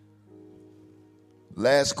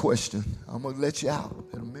 Last question. I'm going to let you out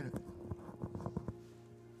in a minute.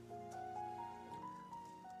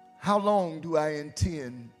 How long do I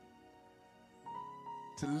intend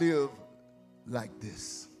to live like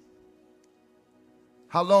this?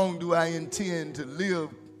 How long do I intend to live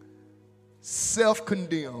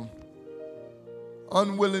self-condemned,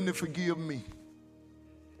 unwilling to forgive me?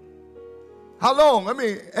 How long? I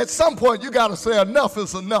mean, at some point you got to say enough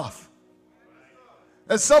is enough.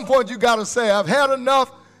 At some point you got to say I've had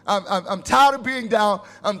enough I'm tired of being down.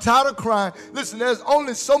 I'm tired of crying. Listen, there's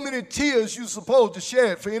only so many tears you're supposed to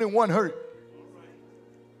shed for anyone hurt.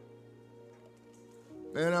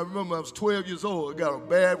 Man, I remember I was 12 years old. I got a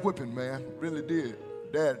bad whipping, man. Really did.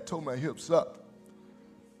 Dad tore my hips up.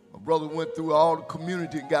 My brother went through all the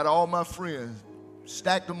community and got all my friends,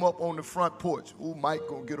 stacked them up on the front porch. Ooh, Mike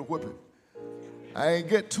gonna get a whipping. I ain't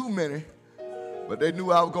get too many, but they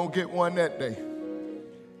knew I was gonna get one that day.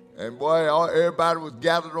 And boy, everybody was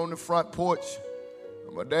gathered on the front porch.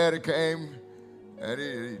 And my daddy came and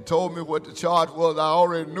he told me what the charge was. I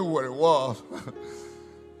already knew what it was.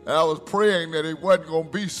 And I was praying that it wasn't going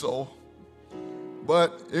to be so,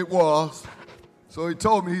 but it was. So he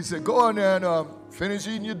told me, he said, go in there and finish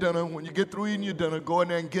eating your dinner. When you get through eating your dinner, go in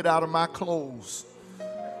there and get out of my clothes,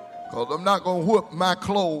 because I'm not going to whip my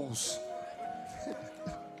clothes.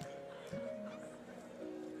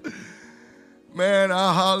 Man,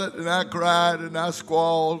 I hollered and I cried and I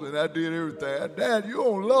squalled and I did everything. Dad, you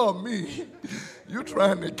don't love me. You're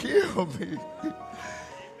trying to kill me.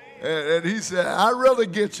 And he said, I'd rather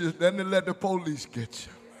get you than to let the police get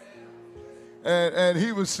you. And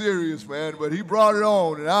he was serious, man, but he brought it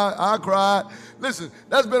on, and I cried. Listen,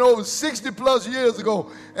 that's been over 60 plus years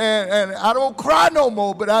ago, and I don't cry no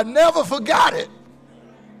more, but I never forgot it.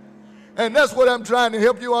 And that's what I'm trying to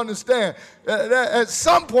help you understand. At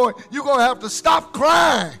some point, you're going to have to stop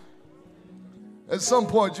crying. At some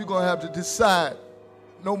point, you're going to have to decide,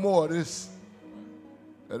 no more of this,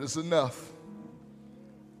 that it's enough.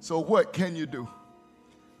 So what can you do?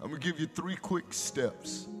 I'm going to give you 3 quick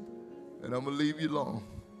steps, and I'm going to leave you alone.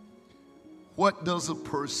 What does a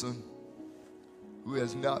person who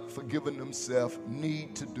has not forgiven themselves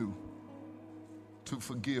need to do to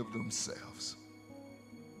forgive themselves?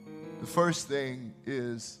 The first thing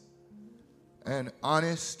is an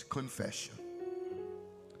honest confession.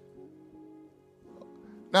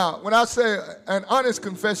 Now, when I say an honest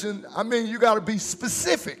confession, I mean you got to be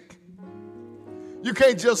specific. You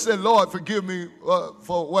can't just say, Lord, forgive me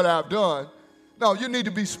for what I've done. No, you need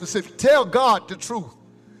to be specific. Tell God the truth.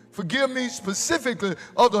 Forgive me specifically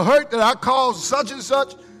of the hurt that I caused such and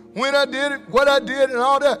such, when I did it, what I did, and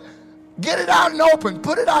all that. Get it out and open.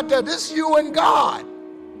 Put it out there. This is you and God.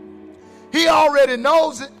 He already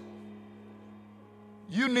knows it.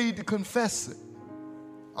 You need to confess it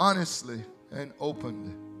honestly and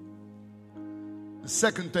openly. The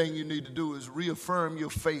second thing you need to do is reaffirm your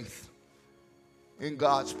faith in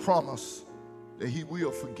God's promise that he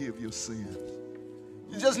will forgive your sins.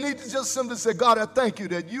 You just need to just simply say, God, I thank you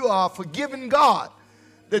that you are a forgiving God,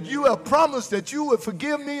 that you have promised that you would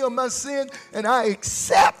forgive me of my sin, and I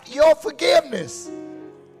accept your forgiveness.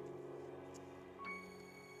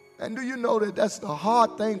 And do you know that that's the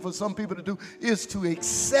hard thing for some people to do, is to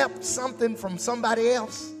accept something from somebody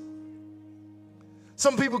else?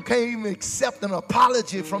 Some people can't even accept an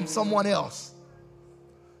apology from someone else.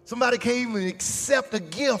 Somebody can't even accept a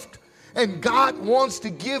gift, and God wants to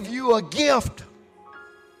give you a gift.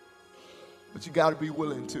 But you got to be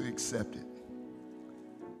willing to accept it.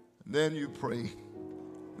 And then you pray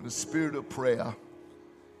in the spirit of prayer.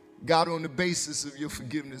 God, on the basis of your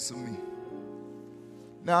forgiveness of me,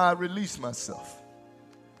 now I release myself.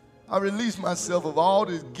 I release myself of all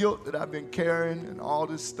this guilt that I've been carrying and all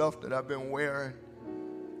this stuff that I've been wearing,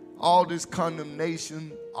 all this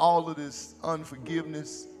condemnation, all of this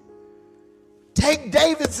unforgiveness. Take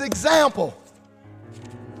David's example.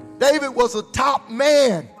 David was a top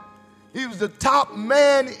man. He was the top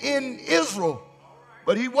man in Israel,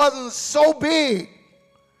 but he wasn't so big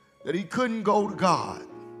that he couldn't go to God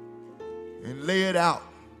and lay it out.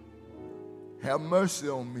 Have mercy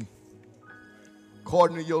on me,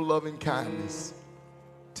 according to your loving kindness,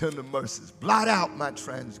 tender mercies. Blot out my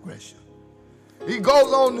transgression. He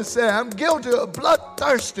goes on to say, I'm guilty of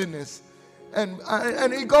bloodthirstiness.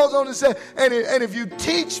 And he goes on to say, and if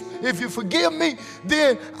you forgive me,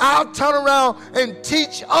 then I'll turn around and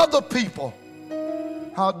teach other people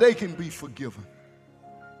how they can be forgiven.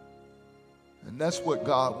 And that's what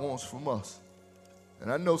God wants from us.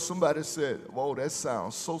 And I know somebody said, oh, that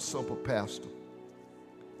sounds so simple, Pastor.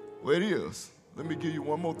 Well, it is. Let me give you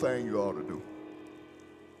one more thing you ought to do.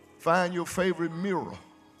 Find your favorite mirror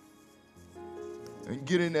and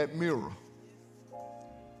get in that mirror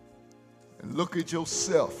and look at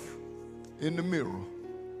yourself in the mirror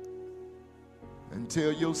and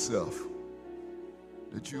tell yourself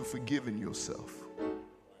that you've forgiven yourself.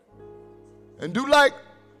 And do like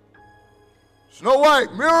Snow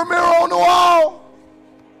White, mirror, mirror on the wall.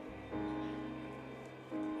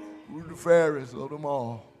 Who's the fairest of them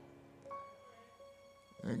all?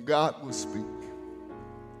 And God will speak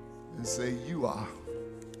and say, you are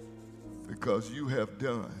because you have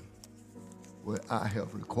done what I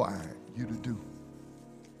have required you to do.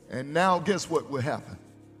 And now guess what will happen?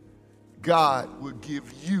 God will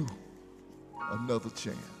give you another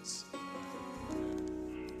chance.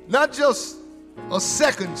 Not just a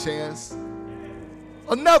second chance,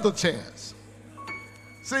 another chance.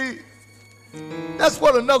 See, that's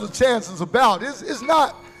what another chance is about. It's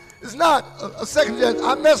not a second chance.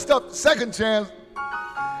 I messed up the second chance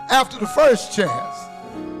after the first chance.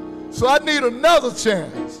 So I need another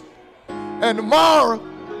chance. And tomorrow,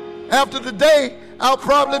 after the day, I'll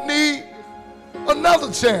probably need another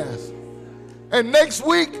chance. And next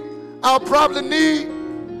week, I'll probably need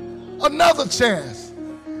another chance.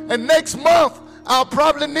 And next month, I'll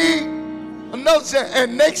probably need another chance.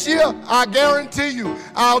 And next year, I guarantee you,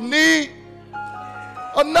 I'll need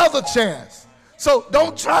another chance. So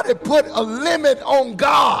don't try to put a limit on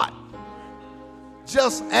God.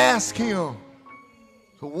 Just ask him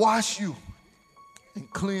to wash you and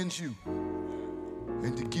cleanse you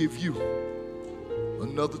and to give you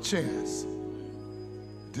another chance.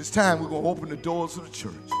 This time we're going to open the doors of the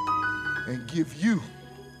church and give you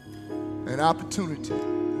an opportunity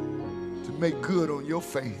to make good on your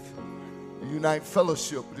faith and unite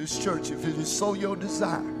fellowship with this church. If it is so your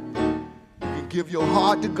desire, you can give your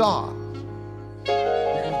heart to God. You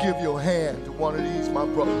can give your hand to one of these, my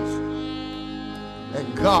brothers,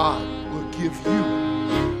 and God will give you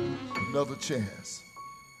another chance.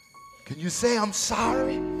 Can you say, I'm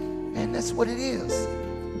sorry? And that's what it is.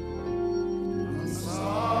 I'm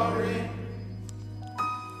sorry.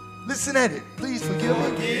 Listen at it. Please forgive me.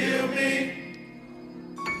 Forgive me.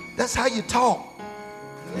 That's how you talk.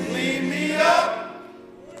 Clean me up.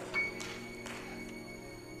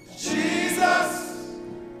 Jesus,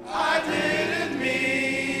 I didn't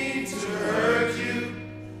mean to hurt you.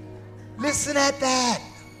 Listen at that.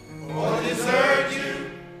 Or desert you.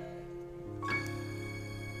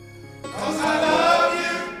 'Cause I love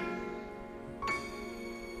you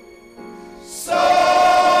so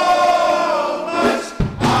much.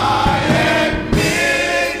 I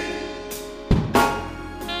admit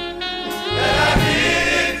that I did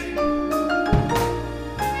it.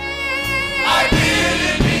 I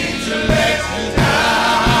didn't mean to let you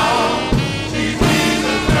down.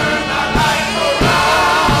 Jesus, turn my life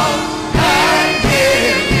around and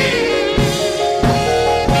give me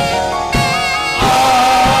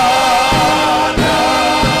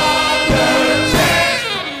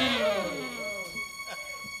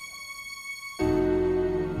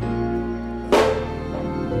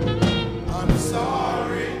I'm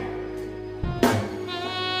sorry.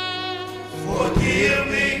 Forgive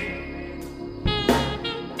me.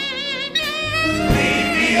 Clean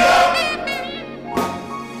me up.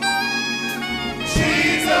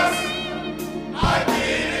 Jesus, I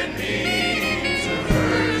didn't mean to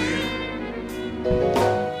hurt you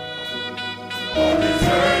or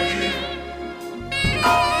desert you.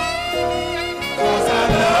 'Cause I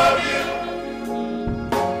love you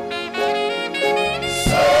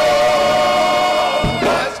so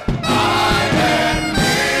much. I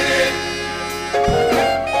admit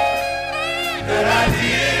that I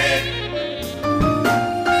did it.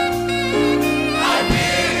 I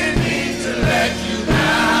didn't mean to let you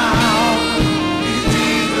down.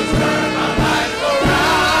 Jesus, turn my life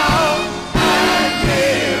around and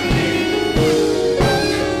give me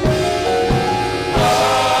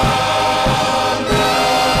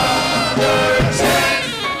another chance.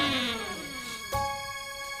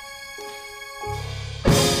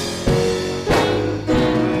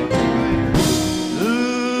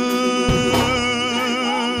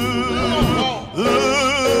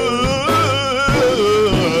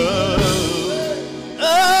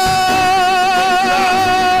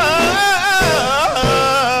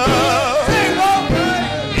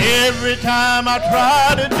 Every time I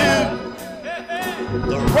try to do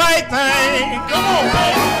the right thing, come on,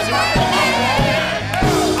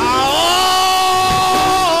 I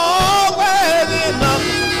always end up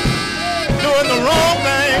doing the wrong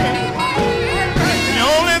thing. The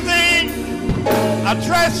only thing I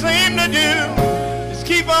seem to do is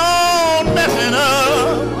keep on messing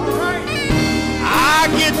up. I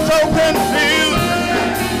get so confused,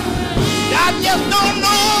 I just don't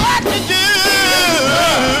know what to do.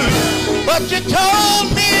 But you told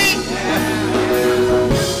me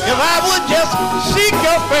if I would just seek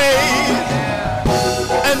your face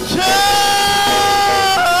and turn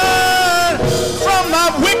from my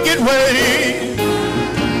wicked ways,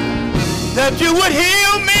 that you would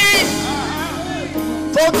heal me,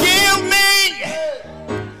 forgive me,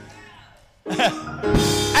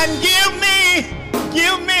 and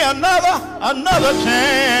give me another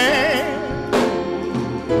chance.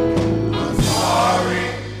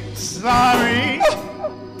 sorry.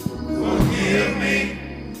 Forgive me.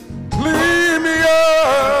 Clean me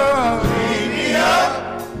up. Clean me up.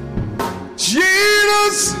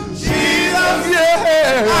 Jesus. Jesus.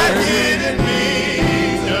 Yeah. I didn't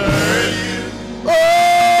mean to hurt you. Oh,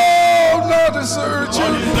 not desert you.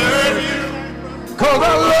 Don't deserve you. 'Cause I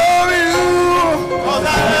love you. 'Cause I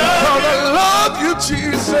love you,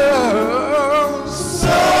 Jesus.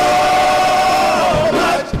 so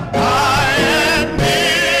much. I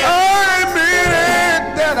admit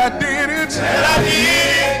That I did it. that I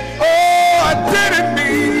did. Oh, I didn't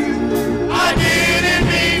mean. I didn't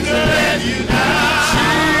mean to let you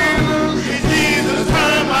down. Jesus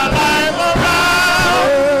turned my life around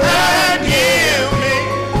and give me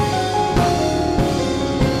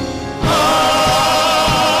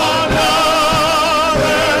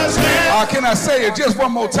another chance. Can I say it just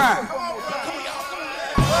one more time?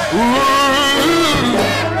 Ooh.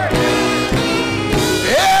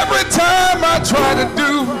 Every time I try to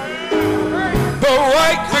do the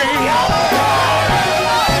right thing,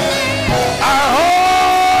 I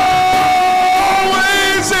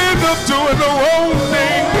always end up doing the wrong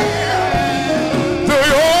thing. The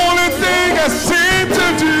only thing I seem to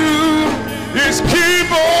do is keep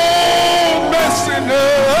on messing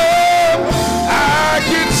up. I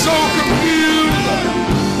get so confused.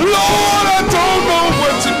 Lord, I don't know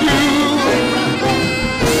what to do.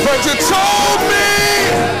 But you told me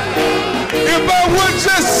if I would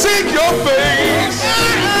just seek your face,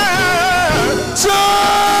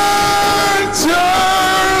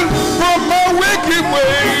 turn from my wicked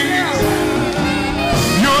ways.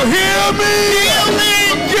 You hear me,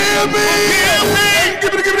 give me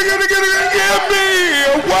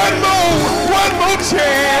one more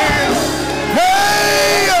chance.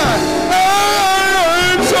 Hey,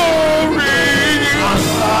 I'm sorry.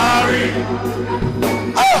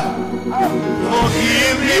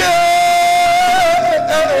 Forgive me.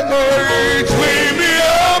 Clean me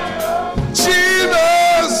up,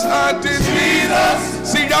 Jesus. I did Jesus.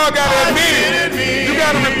 See, y'all gotta admit it. You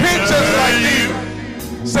gotta repent just like you.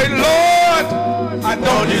 Say, Lord, I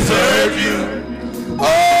don't deserve you.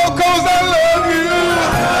 Oh, 'cause I love you.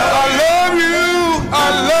 I love you. I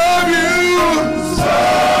love you.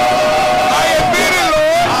 I admit it,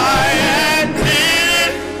 Lord. I admit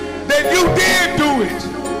That you did do it.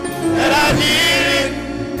 that I did it.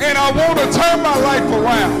 And I want to turn my life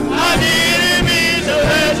around. I didn't mean to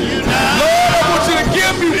let you down. Lord, I want you to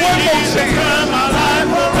give me one more chance. Turn my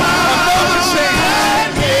life around. Another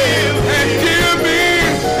chance. And give me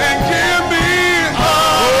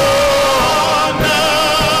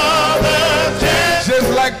Another chance. just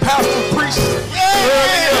like Pastor preached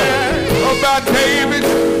earlier about David.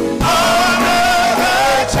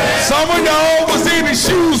 Another chance. Some of y'all was in his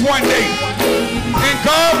shoes one day. And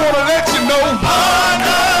God want to let you know,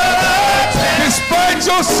 despite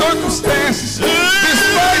your circumstances,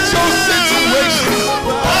 despite your situations,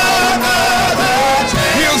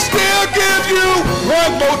 He'll still give you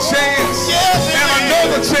one more chance and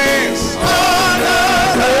another chance.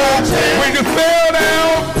 When you fell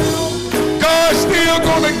down, God's still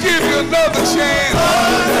gonna give you another chance.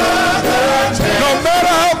 No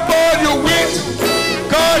matter how far you went,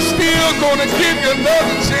 God's still gonna give you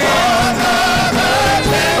another chance.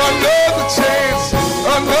 Another chance,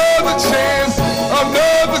 another chance,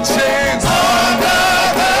 another chance.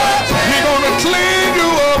 He's gonna clean you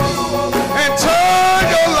up and turn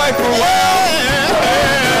your life around.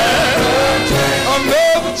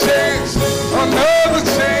 Another chance, another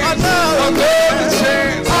chance, another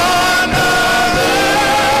chance.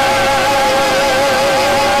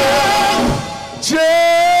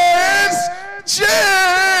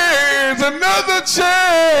 Chance, another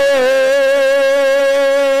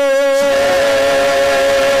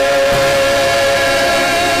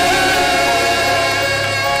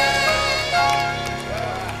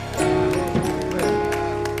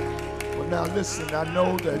Well, now listen, I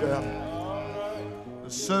know that the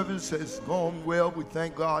service has gone well. We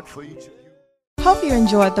thank God for each of you. Hope you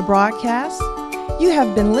enjoyed the broadcast. You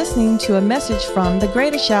have been listening to a message from the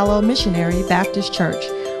Greater Shallow Missionary Baptist Church,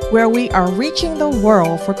 where we are reaching the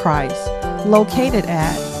world for Christ, located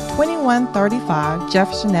at 2135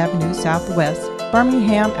 Jefferson Avenue Southwest,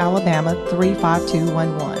 Birmingham, Alabama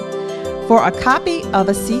 35211. For a copy of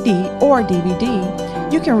a CD or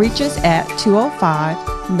DVD, you can reach us at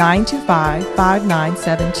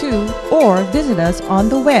 205-925-5972 or visit us on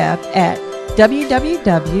the web at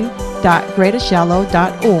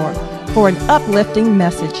www.greatershallow.org. For an uplifting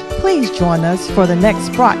message, please join us for the next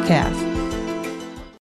broadcast.